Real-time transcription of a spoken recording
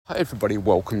Hi everybody,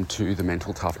 welcome to the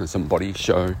Mental Toughness and Body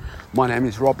Show. My name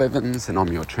is Rob Evans and I'm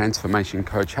your transformation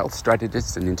coach, health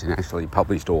strategist and internationally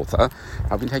published author.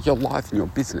 Helping take your life and your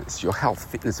business, your health,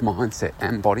 fitness, mindset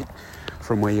and body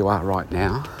from where you are right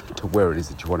now to where it is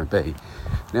that you want to be.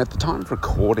 Now at the time of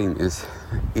recording this,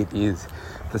 it is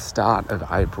the start of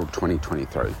April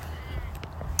 2023.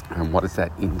 And what does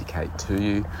that indicate to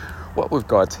you? Well, we've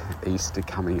got Easter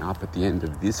coming up at the end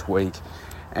of this week.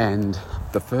 And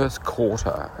the first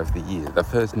quarter of the year, the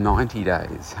first 90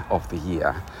 days of the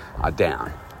year are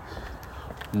down.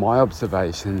 My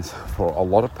observations for a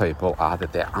lot of people are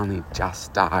that they're only just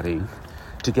starting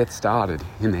to get started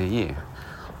in their year.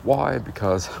 Why?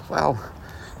 Because,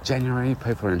 January,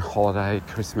 people are in holiday,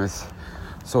 Christmas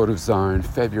sort of zone,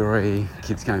 February,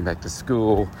 kids going back to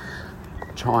school,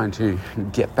 trying to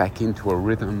get back into a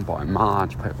rhythm. By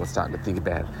March, people are starting to think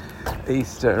about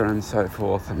Easter and so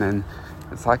forth, and then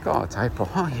it's like, it's April.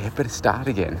 Better start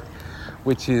again,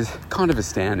 which is kind of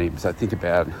astounding. So I think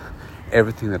about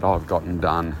everything that I've gotten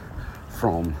done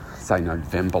from, say,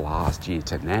 November last year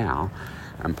to now,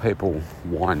 and people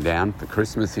wind down for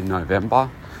Christmas in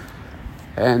November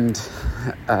and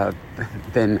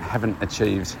then haven't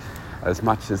achieved as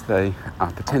much as they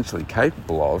are potentially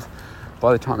capable of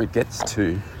by the time it gets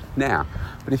to now.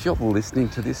 But if you're listening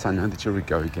to this, I know that you're a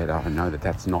go-getter. I know that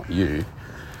that's not you.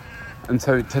 And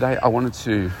so today I wanted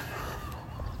to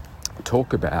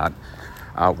talk about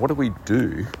what do we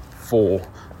do for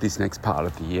this next part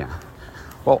of the year.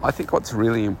 Well, I think what's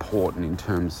really important in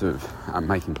terms of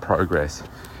making progress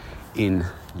in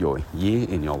your year,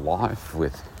 in your life,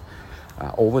 with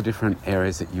all the different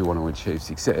areas that you want to achieve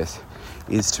success,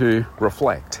 is to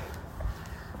reflect.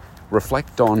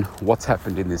 Reflect on what's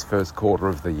happened in this first quarter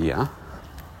of the year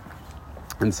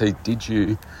and see, did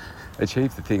you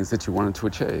achieve the things that you wanted to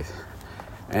achieve?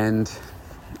 And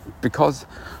because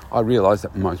I realise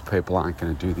that most people aren't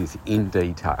going to do this in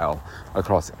detail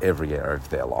across every area of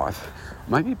their life,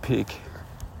 maybe pick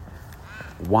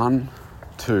 1,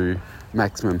 2,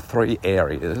 maximum 3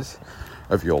 areas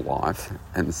of your life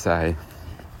and say,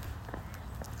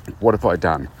 what have I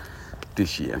done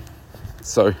this year?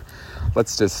 So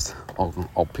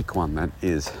I'll pick one that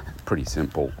is pretty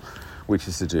simple, which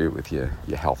is to do with your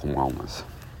health and wellness.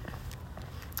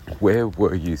 Where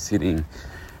were you sitting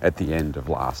at the end of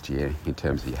last year in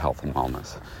terms of your health and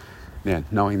wellness? Now,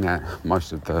 knowing that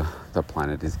most of the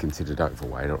planet is considered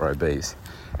overweight or obese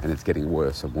and it's getting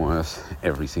worse and worse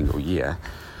every single year,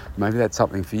 maybe that's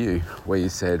something for you where you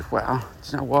said, do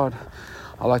you know what?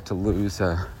 I like to lose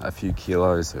a few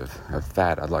kilos of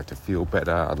fat. I'd like to feel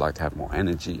better. I'd like to have more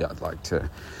energy. I'd like to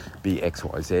be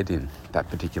XYZ in that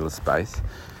particular space.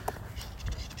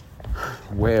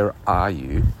 Where are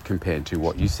you compared to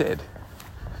what you said?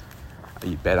 Are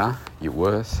you better? Are you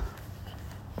worse?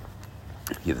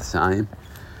 You're the same?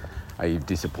 Are you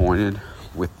disappointed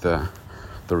with the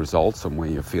results and where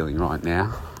you're feeling right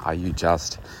now? Are you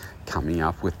just coming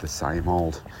up with the same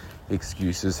old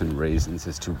excuses and reasons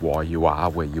as to why you are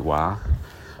where you are?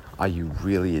 Are you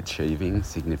really achieving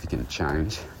significant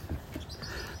change?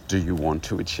 Do you want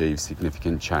to achieve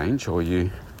significant change, or are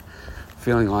you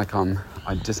feeling like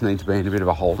I just need to be in a bit of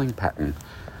a holding pattern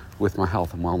with my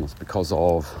health and wellness because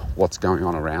of what's going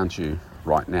on around you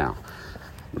right now?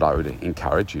 But I would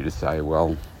encourage you to say,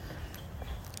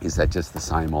 is that just the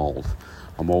same old?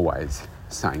 I'm always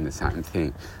saying the same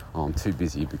thing. I'm too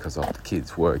busy because of the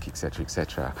kids' work, etc.,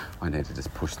 etc. I need to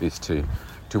just push this to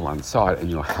one side,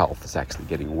 and your health is actually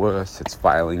getting worse. It's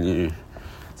failing you.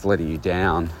 It's letting you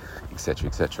down, etc.,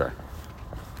 etc.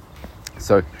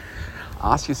 So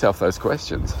ask yourself those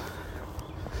questions.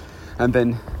 And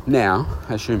then now,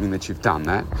 assuming that you've done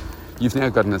that, you've now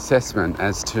got an assessment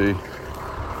as to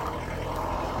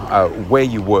where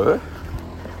you were,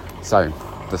 so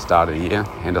the start of the year,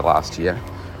 end of last year,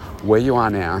 where you are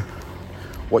now,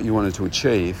 what you wanted to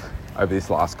achieve over this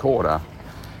last quarter,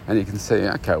 and you can see,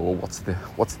 what's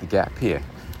the gap here?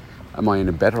 Am I in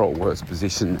a better or worse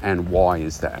position, and why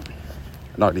is that?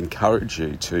 And I'd encourage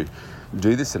you to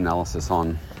do this analysis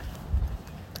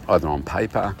either on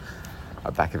paper,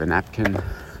 a back of a napkin,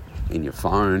 in your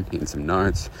phone, in some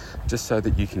notes, just so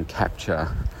that you can capture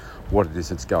what it is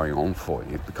that's going on for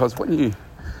you. Because when you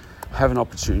have an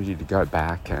opportunity to go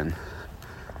back and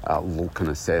look and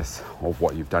assess of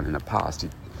what you've done in the past,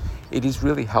 it is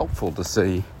really helpful to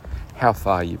see how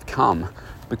far you've come,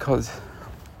 because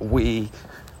we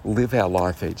live our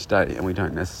life each day and we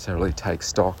don't necessarily take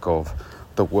stock of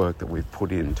the work that we've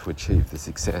put in to achieve the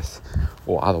success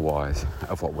or otherwise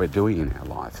of what we're doing in our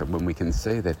life. And when we can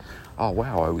see that, I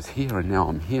was here and now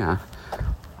I'm here,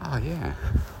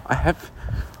 I have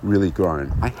really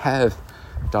grown. I have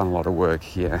done a lot of work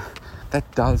here. That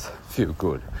does feel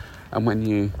good. And when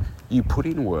you put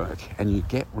in work and you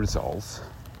get results,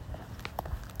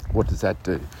 what does that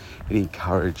do? It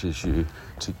encourages you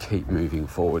to keep moving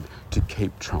forward, to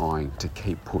keep trying, to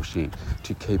keep pushing,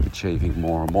 to keep achieving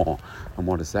more and more. And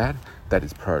what is that? That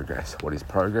is progress. What is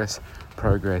progress?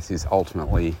 Progress is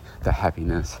ultimately the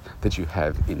happiness that you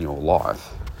have in your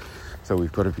life. So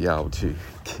we've got to be able to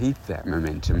keep that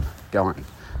momentum going.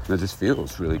 And it just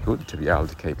feels really good to be able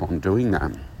to keep on doing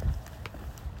that.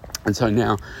 And so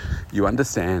now you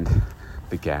understand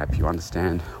the gap, you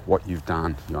understand what you've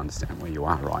done, you understand where you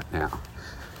are right now.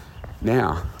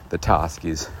 Now the task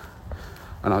is,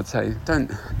 and I would say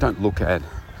don't look at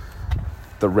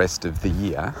the rest of the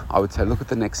year. I would say look at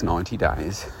the next 90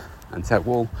 days and say,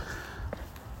 well,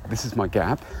 this is my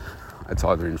gap. It's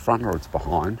either in front or it's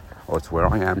behind, or it's where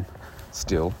I am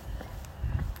still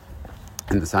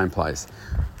in the same place.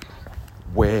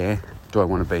 Where do I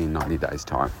want to be in 90 days'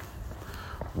 time?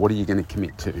 What are you going to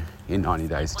commit to in 90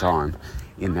 days' time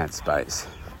in that space?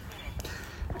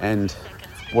 And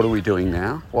what are we doing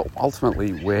now? Well,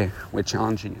 ultimately, we're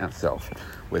challenging ourselves.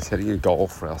 We're setting a goal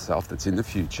for ourselves that's in the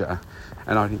future,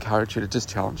 and I'd encourage you to just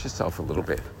challenge yourself a little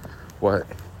bit. What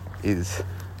is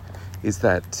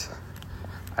that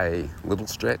a little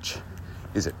stretch?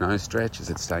 Is it no stretch? Is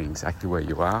it staying exactly where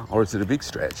you are? Or is it a big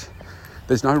stretch?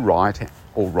 There's no right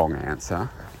or wrong answer.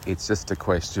 It's just a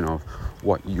question of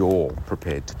what you're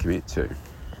prepared to commit to.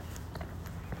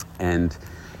 And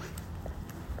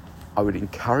I would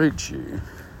encourage you,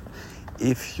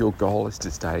 if your goal is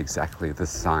to stay exactly the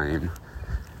same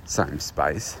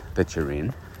space that you're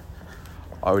in,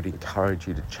 I would encourage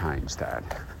you to change that.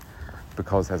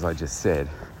 Because as I just said,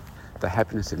 the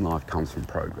happiness in life comes from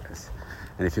progress.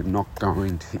 And if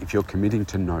you're committing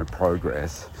to no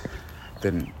progress,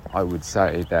 then I would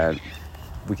say that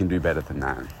we can do better than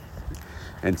that.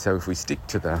 And so if we stick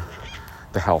to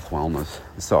the health wellness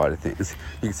side of things,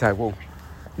 you can say, well,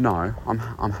 no,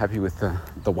 I'm happy with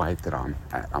the weight that I'm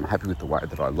at. I'm happy with the way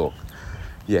that I look.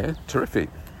 Yeah, terrific.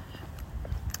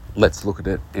 Let's look at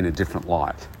it in a different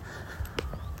light.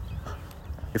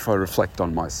 If I reflect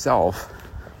on myself,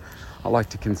 I like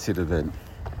to consider that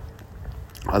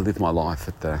I live my life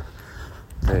at the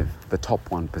top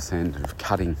 1% of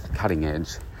cutting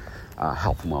edge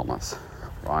health and wellness,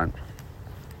 right?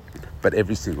 But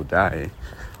every single day,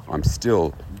 I'm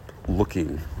still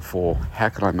looking for how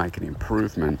can I make an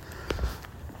improvement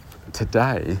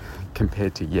today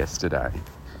compared to yesterday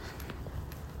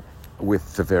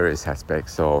with the various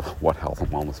aspects of what health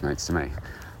and wellness means to me.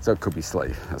 So it could be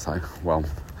sleep. It's like, well,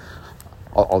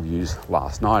 I'll use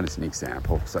last night as an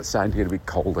example. So it's starting to get a bit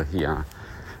colder here.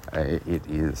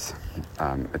 It's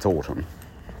autumn,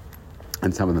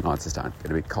 and some of the nights are starting to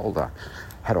get a bit colder.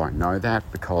 How do I know that?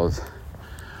 Because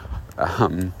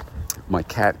my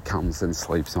cat comes and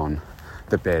sleeps on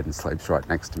the bed and sleeps right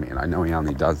next to me, and I know he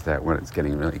only does that when it's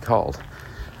getting really cold.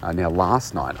 Now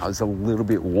last night I was a little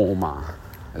bit warmer,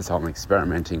 as I'm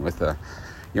experimenting with an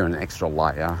extra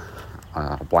layer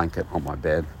blanket on my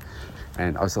bed,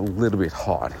 and I was a little bit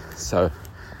hot.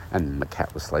 And the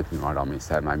cat was sleeping right on me,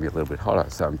 so it made me a little bit hotter.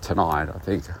 So tonight I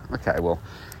think, okay, well,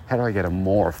 how do I get a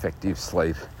more effective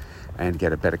sleep and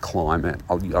get a better climate?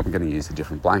 I'm going to use a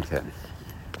different blanket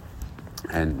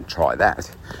and try that.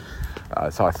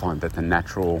 So I find that the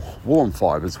natural warm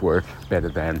fibres work better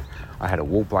than I had a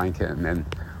wool blanket, and then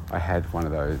I had one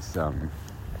of those,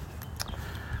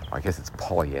 I guess it's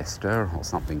polyester or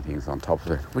something things on top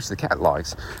of it, which the cat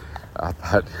likes,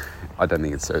 but I don't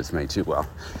think it serves me too well.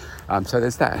 So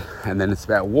there's that. And then it's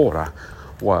about water.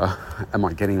 Well, am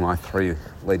I getting my 3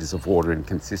 litres of water in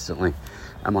consistently?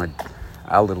 Am I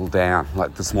a little down?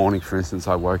 Like this morning, for instance,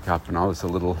 I woke up and I was a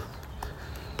little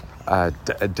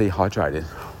dehydrated.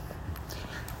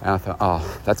 And I thought,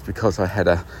 oh, that's because I had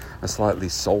a slightly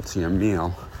saltier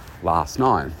meal last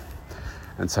night.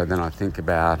 And so then I think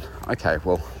about, okay,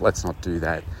 well, let's not do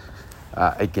that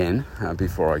again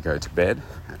before I go to bed.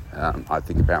 I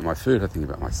think about my food, I think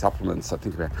about my supplements, I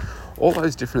think about all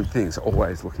those different things,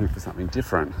 always looking for something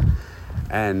different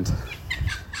and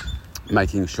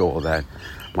making sure that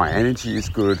my energy is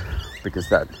good, because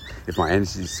that if my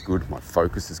energy is good, my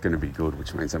focus is going to be good,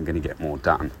 which means I'm going to get more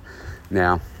done.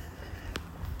 Now,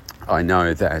 I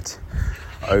know that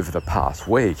over the past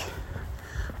week,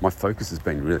 my focus has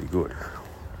been really good.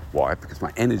 Why? Because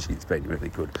my energy has been really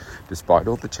good. Despite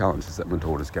all the challenges that my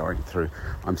daughter's going through,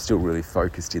 I'm still really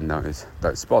focused in those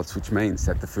spots, which means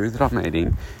that the food that I'm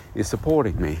eating is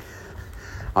supporting me.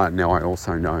 Now, I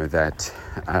also know that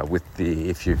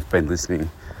if you've been listening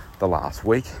the last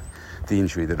week, the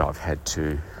injury that I've had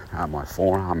to my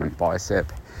forearm and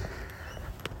bicep,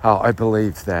 I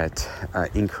believe that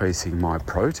increasing my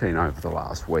protein over the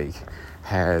last week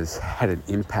has had an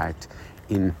impact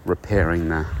in repairing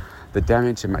the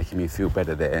damage and making me feel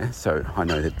better there. So I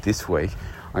know that this week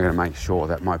I'm going to make sure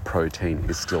that my protein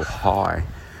is still higher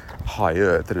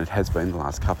than it has been the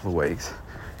last couple of weeks,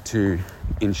 to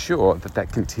ensure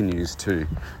that continues to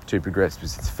progress,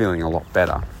 because it's feeling a lot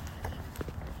better.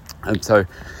 And so, do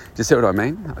you see what I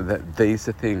mean? That these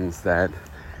are things that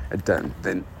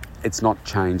then it's not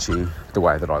changing the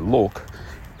way that I look,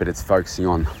 but it's focusing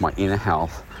on my inner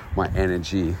health, my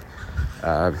energy,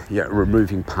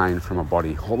 removing pain from my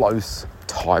body, all those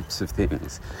types of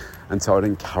things. And so I'd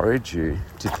encourage you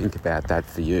to think about that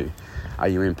for you. Are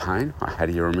you in pain? How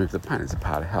do you remove the pain? It's a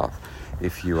part of health.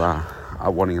 If you are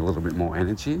wanting a little bit more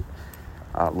energy,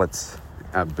 let's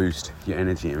boost your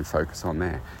energy and focus on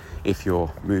there. If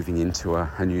you're moving into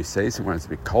a new season where it's a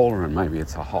bit colder and maybe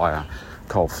it's a higher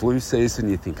cold flu season,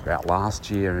 you think about last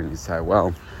year and you say,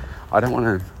 well, I don't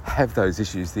want to have those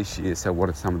issues this year, so what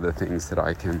are some of the things that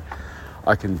I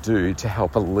can do to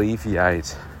help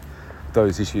alleviate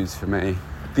those issues for me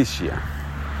this year?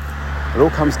 It all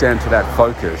comes down to that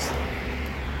focus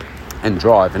and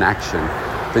drive and action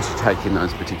that you take in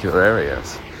those particular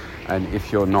areas. And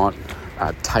if you're not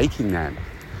taking that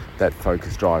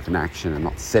focus, drive and action and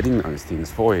not setting those things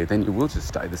for you, then you will just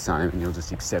stay the same and you'll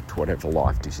just accept whatever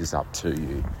life dishes up to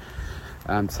you.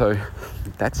 So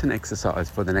that's an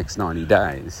exercise for the next 90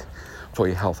 days for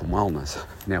your health and wellness.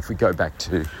 Now, if we go back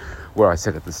to where I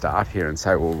said at the start here and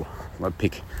say, well, I'll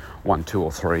pick 1, 2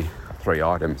 or 3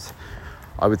 items,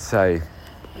 I would say,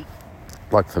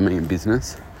 like for me in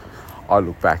business, I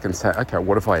look back and say, okay,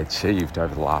 what have I achieved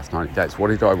over the last 90 days? What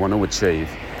did I want to achieve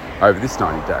over this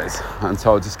 90 days? And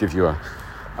so I'll just give you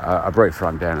a brief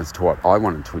rundown as to what I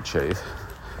wanted to achieve.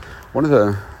 One of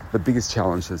the biggest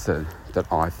challenges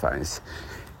that I face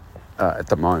at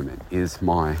the moment is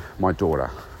my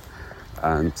daughter.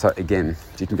 So again,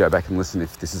 you can go back and listen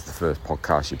if this is the first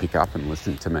podcast you pick up and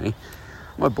listen to me.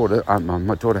 My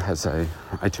daughter has a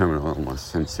terminal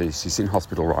illness, and she's in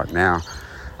hospital right now.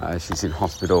 She's in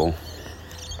hospital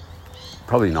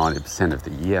probably 90% of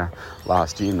the year.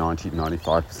 Last year,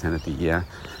 95% of the year.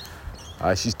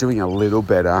 She's doing a little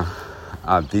better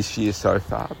this year so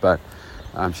far, but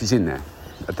she's in there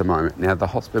at the moment. Now, the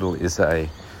hospital is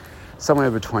somewhere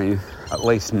between at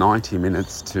least 90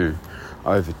 minutes to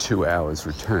over 2 hours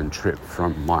return trip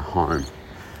from my home.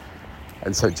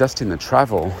 And so just in the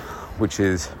travel, which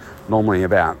is normally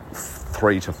about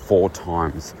 3 to 4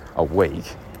 times a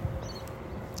week,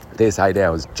 there's 8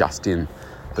 hours just in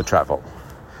the travel.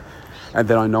 And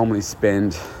then I normally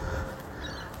spend,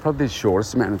 probably the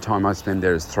shortest amount of time I spend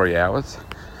there is 3 hours.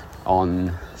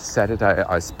 On Saturday,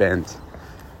 I spent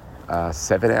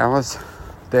 7 hours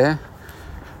there.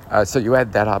 So you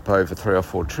add that up over 3 or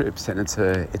 4 trips, and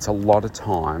it's a lot of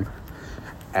time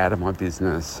out of my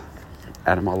business,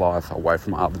 out of my life, away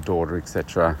from my other daughter,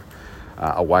 etc.,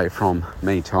 away from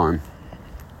me time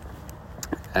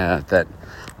that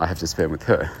I have to spend with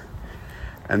her.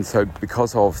 And so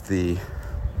because of the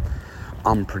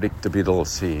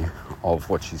unpredictability of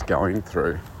what she's going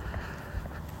through,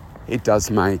 it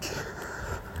does make,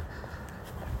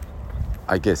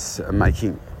 I guess,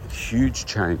 making huge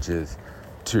changes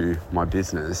to my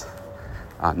business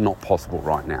not possible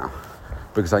right now,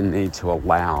 because I need to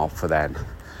allow for that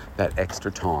extra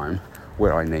time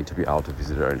where I need to be able to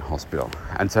visit her in hospital.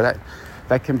 And so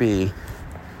that can be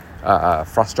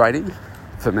frustrating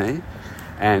for me,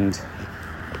 and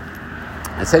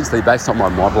essentially based on my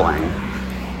modelling,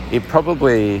 it's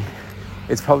probably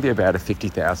about a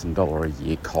 $50,000 a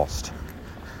year cost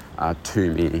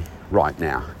to me right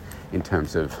now in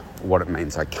terms of what it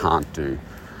means I can't do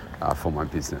for my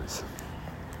business.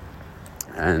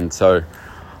 And so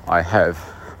I have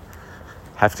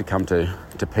to come to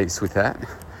peace with that,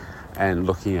 and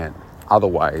looking at other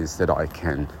ways that I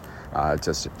can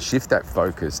just shift that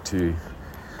focus to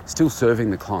still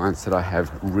serving the clients that I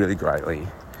have really greatly,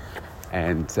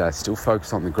 and still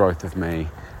focus on the growth of me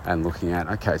and looking at,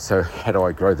 okay, so how do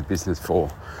I grow the business for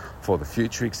the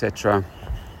future, etc.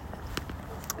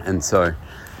 And so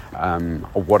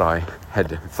what I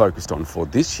had focused on for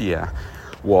this year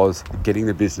was getting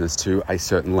the business to a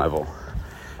certain level.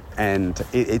 And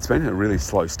it's been a really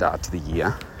slow start to the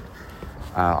year.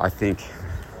 I think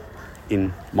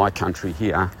in my country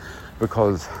here,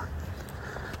 because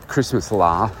Christmas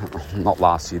not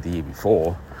last year, the year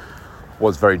before,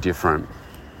 was very different.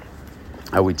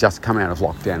 We just come out of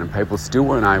lockdown and people still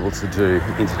weren't able to do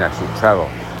international travel.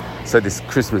 So this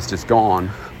Christmas just gone,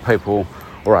 people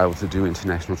were able to do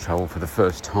international travel for the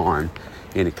first time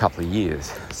in a couple of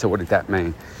years. So what did that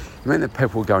mean? it meant that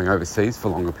people were going overseas for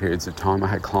longer periods of time. I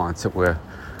had clients that were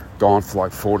gone for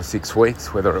like 4 to 6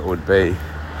 weeks, whether it would be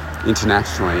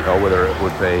internationally or whether it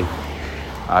would be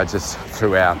just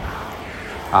throughout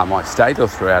my state or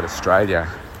throughout Australia.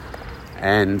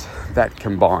 And that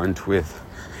combined with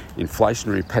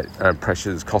inflationary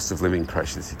pressures, cost of living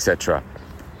pressures, etc.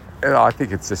 I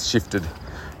think it's just shifted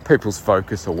people's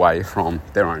focus away from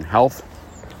their own health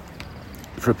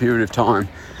for a period of time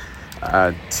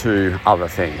to other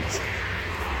things.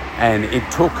 And it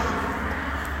took,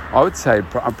 I would say,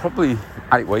 probably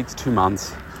 8 weeks, 2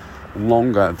 months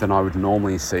longer than I would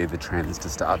normally see the trends to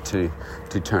start to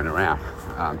turn around.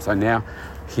 So now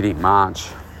hitting March,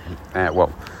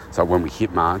 so when we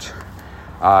hit March,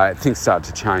 things start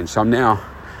to change. So I'm now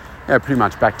pretty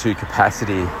much back to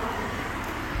capacity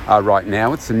right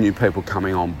now. It's some new people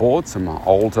coming on board, some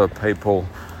older people,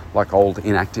 like old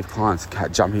inactive clients,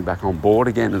 jumping back on board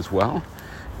again as well.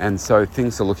 And so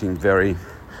things are looking very,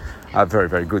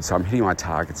 very good. So I'm hitting my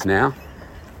targets now,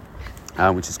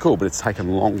 which is cool, but it's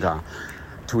taken longer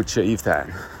to achieve that.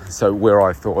 So where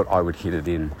I thought I would hit it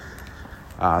in,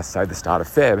 say, the start of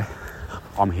Feb,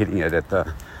 I'm hitting it at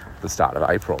the start of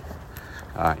April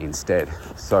instead.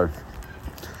 So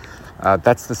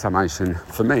that's the summation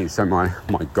for me. So my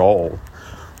goal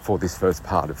for this first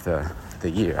part of the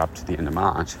year up to the end of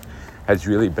March has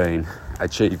really been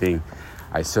achieving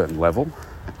a certain level,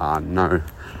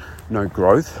 no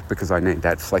growth, because I need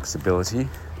that flexibility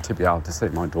to be able to see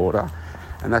my daughter,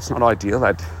 and that's not ideal.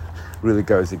 That really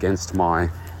goes against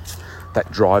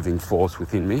that driving force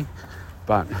within me,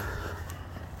 but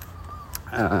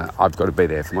I've got to be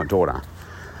there for my daughter.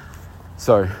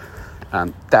 So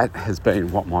that has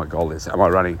been what my goal is. Am I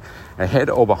running ahead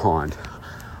or behind?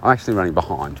 I'm actually running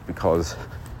behind because,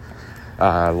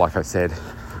 like I said,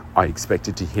 I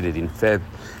expected to hit it in Feb,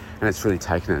 and it's really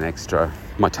taken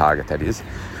my target that is,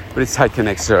 but it's taken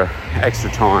extra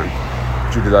time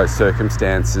due to those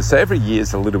circumstances. So every year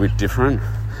is a little bit different,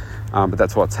 but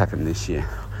that's what's happened this year.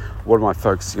 What am I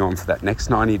focusing on for that next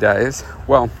 90 days?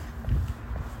 Well,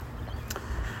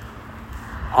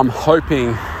 I'm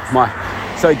hoping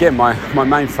my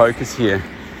main focus here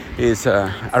is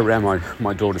around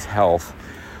my daughter's health.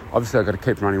 Obviously, I've got to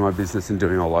keep running my business and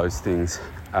doing all those things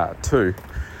too,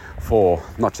 for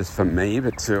not just for me,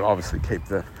 but to obviously keep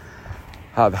the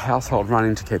household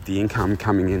running, to keep the income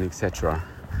coming in, etc.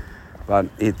 But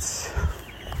it's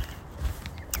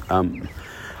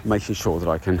making sure that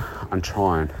I'm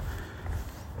trying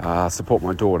support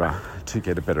my daughter to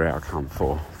get a better outcome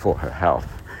for her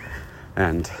health.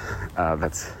 And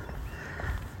that's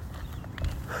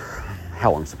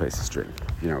how long's a piece of string.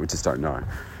 We just don't know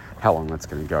how long that's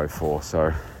going to go for.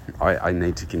 So I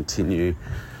need to continue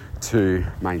to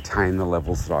maintain the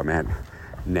levels that I'm at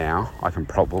now. I can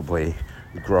probably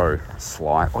grow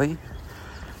slightly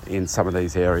in some of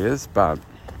these areas, but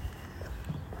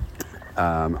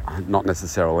not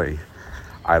necessarily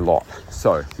a lot.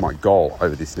 So my goal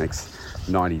over this next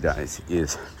 90 days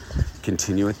is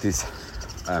continue at this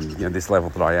this level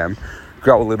that I am,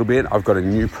 grow a little bit. I've got a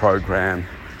new program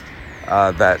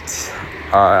that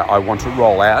I want to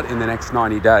roll out in the next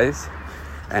 90 days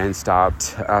and start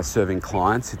serving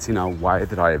clients. It's in a way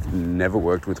that I have never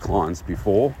worked with clients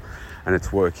before, and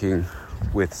it's working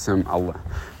with some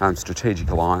strategic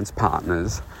alliance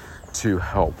partners to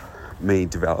help me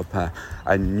develop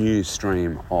a new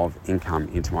stream of income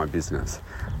into my business.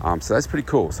 So that's pretty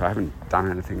cool. So I haven't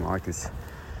done anything like this.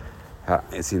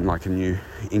 It's in like a new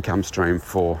income stream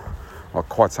for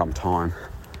quite some time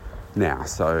now.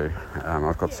 So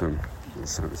I've got some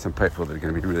people that are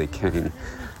going to be really keen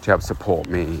to help support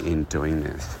me in doing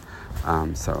this.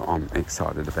 So I'm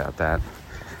excited about that.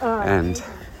 And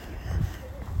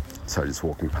so just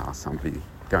walking past somebody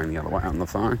going the other way on the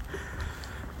phone.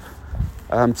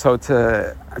 So it's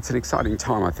an exciting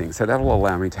time, I think. So that'll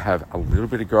allow me to have a little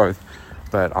bit of growth,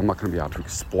 but I'm not going to be able to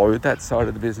explode that side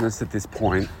of the business at this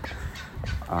point.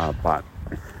 But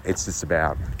it's just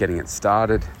about getting it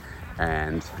started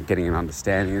and getting an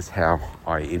understanding as how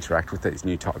I interact with these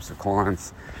new types of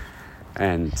clients,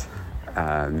 and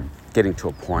getting to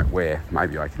a point where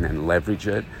maybe I can then leverage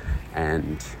it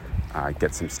and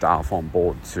get some staff on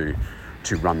board to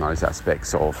run those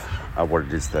aspects of what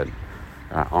it is that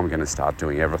I'm going to start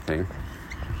doing everything.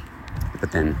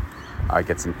 But then I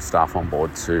get some staff on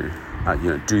board to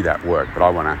do that work. But I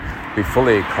want to be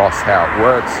fully across how it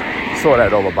works, sort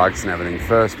out all the bugs and everything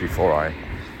first before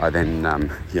I then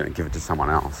give it to someone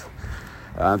else.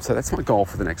 So that's my goal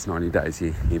for the next 90 days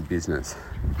here in business.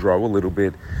 Grow a little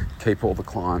bit, keep all the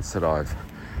clients that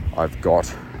I've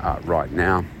got right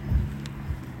now.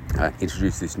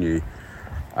 Introduce this new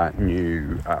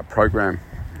program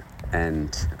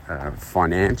and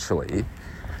financially,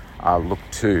 I look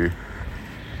to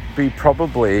be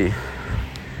probably,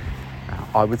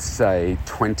 I would say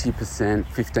 20%,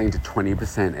 15 to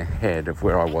 20% ahead of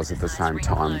where I was at the same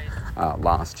time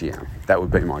last year. That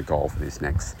would be my goal for this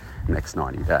next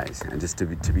 90 days, and just to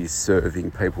be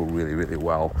serving people really, really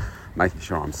well, making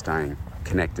sure I'm staying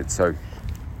connected. So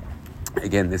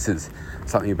again, this is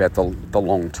something about the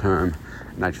long-term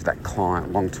nature of that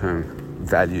client, long-term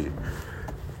value,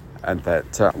 and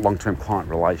that long-term client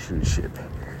relationship.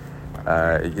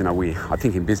 I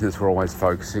think in business we're always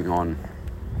focusing on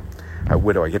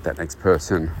where do I get that next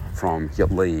person from, your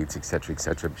leads, etc.,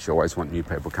 etc. Because you always want new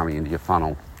people coming into your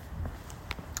funnel.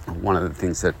 One of the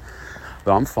things that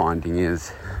I'm finding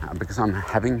is because I'm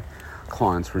having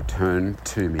clients return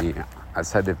to me, I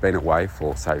say they've been away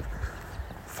for, say,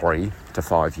 3 to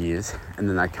 5 years, and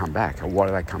then they come back. And why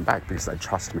do they come back? Because they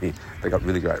trust me. They got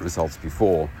really great results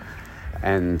before,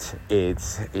 and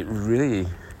it really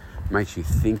makes you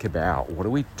think about what are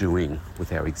we doing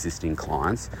with our existing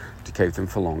clients to keep them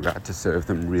for longer, to serve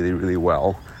them really, really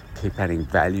well, keep adding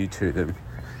value to them,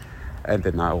 and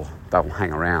then they'll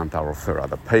hang around, they'll refer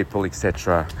other people,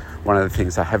 etc. One of the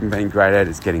things I haven't been great at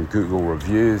is getting Google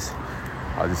reviews.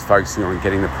 I was just focusing on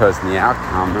getting the person the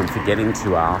outcome and forgetting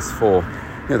to ask for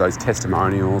those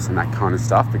testimonials and that kind of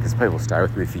stuff, because people stay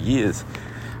with me for years.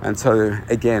 And so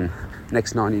again,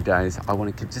 next 90 days, I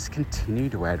want to just continue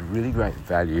to add really great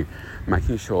value,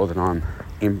 making sure that I'm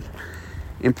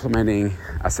implementing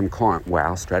some client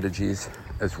wow strategies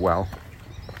as well.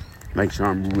 Make sure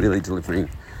I'm really delivering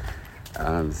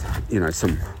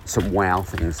some wow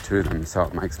things to them, so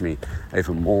it makes me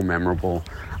even more memorable,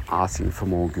 asking for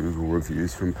more Google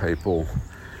reviews from people,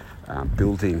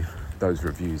 building those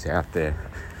reviews out there,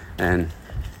 and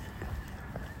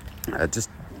just,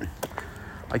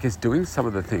 I guess, doing some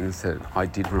of the things that I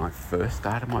did when I first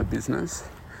started my business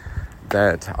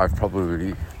that I've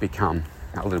probably become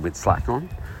a little bit slack on,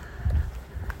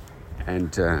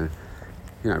 and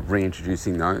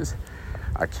reintroducing those,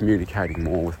 communicating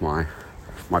more with my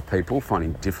people,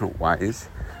 finding different ways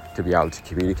to be able to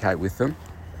communicate with them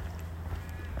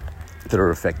that are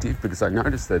effective. Because I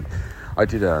noticed that I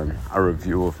did a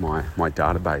review of my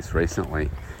database recently,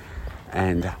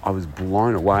 and I was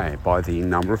blown away by the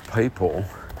number of people,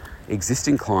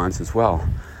 existing clients as well,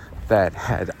 that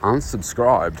had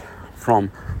unsubscribed from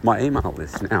my email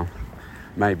list. Now,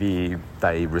 maybe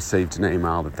they received an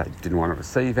email that they didn't want to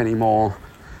receive anymore.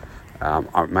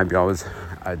 Maybe I was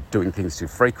doing things too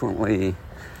frequently.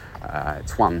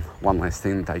 It's one less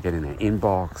thing that they get in their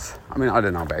inbox. I mean, I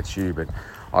don't know about you, but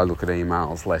I look at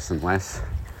emails less and less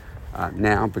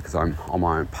now, because I'm on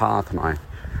my own path, and I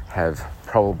have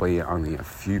probably only a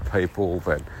few people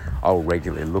that I'll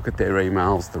regularly look at their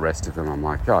emails. The rest of them, I'm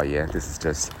like, oh yeah, this is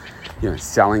just,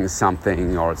 selling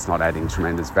something, or it's not adding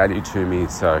tremendous value to me.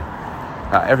 So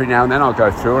every now and then I'll go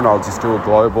through and I'll just do a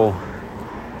global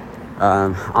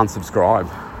unsubscribe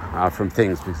from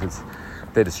things, because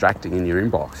they're distracting in your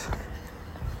inbox.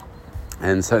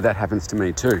 And so that happens to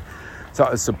me too. So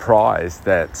I was surprised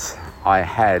that I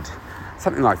had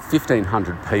something like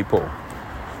 1,500 people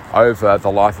over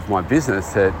the life of my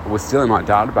business that were still in my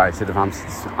database that have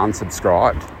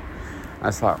unsubscribed. And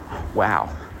it's like,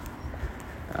 wow,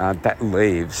 that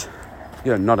leaves,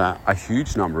 not a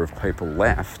huge number of people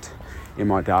left in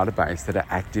my database that are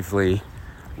actively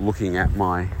looking at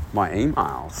my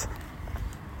emails.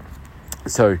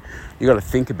 So you got to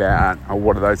think about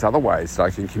what are those other ways that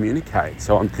I can communicate.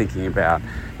 So I'm thinking about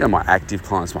my active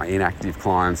clients, my inactive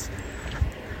clients.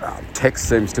 Text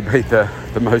seems to be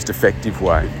the most effective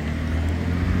way.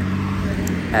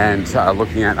 And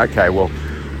looking at, okay, well,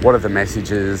 what are the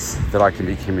messages that I can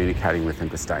be communicating with them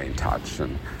to stay in touch,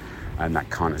 and that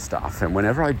kind of stuff. And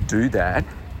whenever I do that,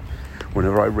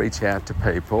 whenever I reach out to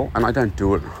people, and I don't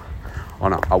do it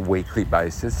on a weekly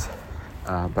basis,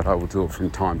 but I will do it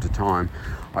from time to time,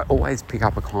 I always pick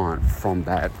up a client from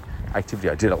that activity.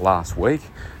 I did it last week,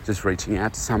 just reaching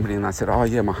out to somebody, and they said, oh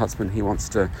yeah, my husband, he wants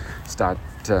to start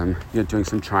doing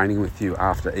some training with you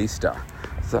after Easter.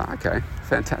 So, okay,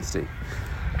 fantastic.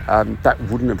 That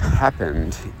wouldn't have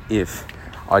happened if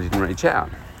I didn't reach out.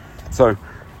 So,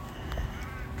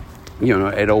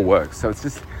 it all works. So it's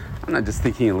just, just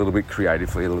thinking a little bit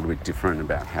creatively, a little bit different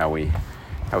about how we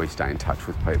stay in touch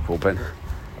with people. But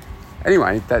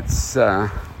anyway, that's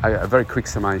a very quick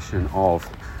summation of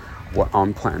what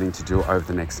I'm planning to do over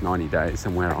the next 90 days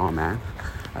and where I'm at.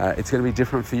 It's going to be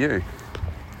different for you.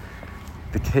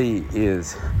 The key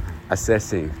is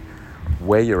assessing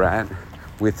where you're at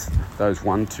with those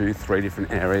 1, 2, 3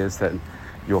 different areas that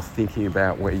you're thinking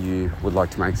about where you would like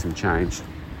to make some change.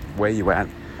 Where you're at,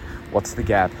 what's the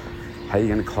gap, How are you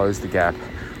going to close the gap?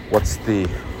 What's your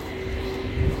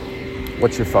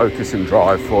focus and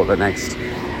drive for the next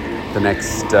 90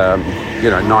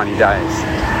 days?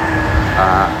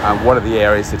 And what are the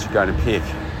areas that you're going to pick?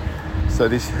 So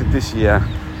this year,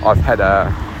 I've had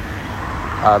a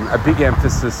big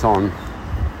emphasis on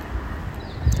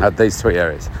these three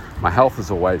areas. My health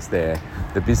is always there.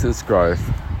 The business growth,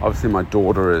 obviously my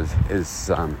daughter is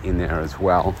in there as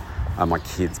well. My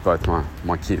kids, both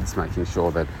my kids, making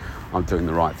sure that I'm doing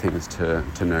the right things to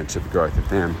nurture the growth of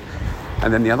them.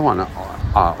 And then the other one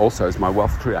also is my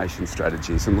wealth creation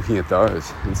strategies, and looking at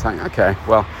those and saying, okay,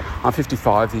 well, I'm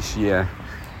 55 this year.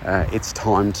 It's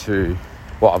time to,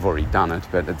 well, I've already done it,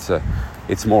 but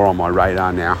it's more on my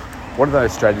radar now. What are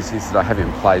those strategies that I have in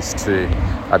place to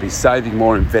be saving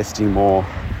more, investing more?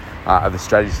 Are the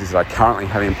strategies that I currently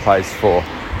have in place for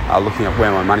looking at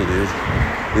where my money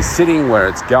is sitting, where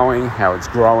it's going, how it's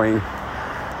growing?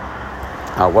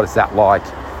 What is that like?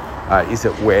 Is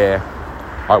it where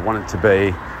I want it to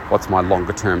be? What's my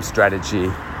longer term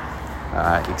strategy,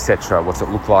 etc.? What's it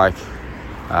look like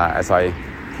as I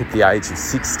hit the age of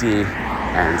 60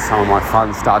 and some of my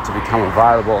funds start to become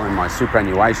available and my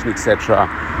superannuation, etc.?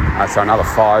 So another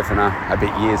 5 and a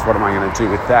bit years, what am I going to do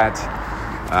with that?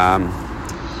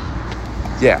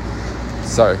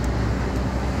 So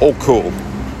all cool.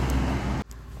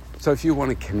 So if you want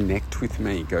to connect with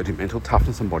me, go to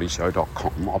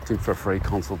mentaltoughnessandbodyshow.com, opt in for a free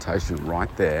consultation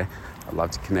right there. I'd love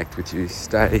to connect with you.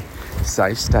 Stay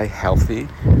safe, stay healthy,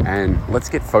 and let's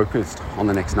get focused on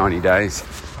the next 90 days.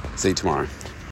 See you tomorrow.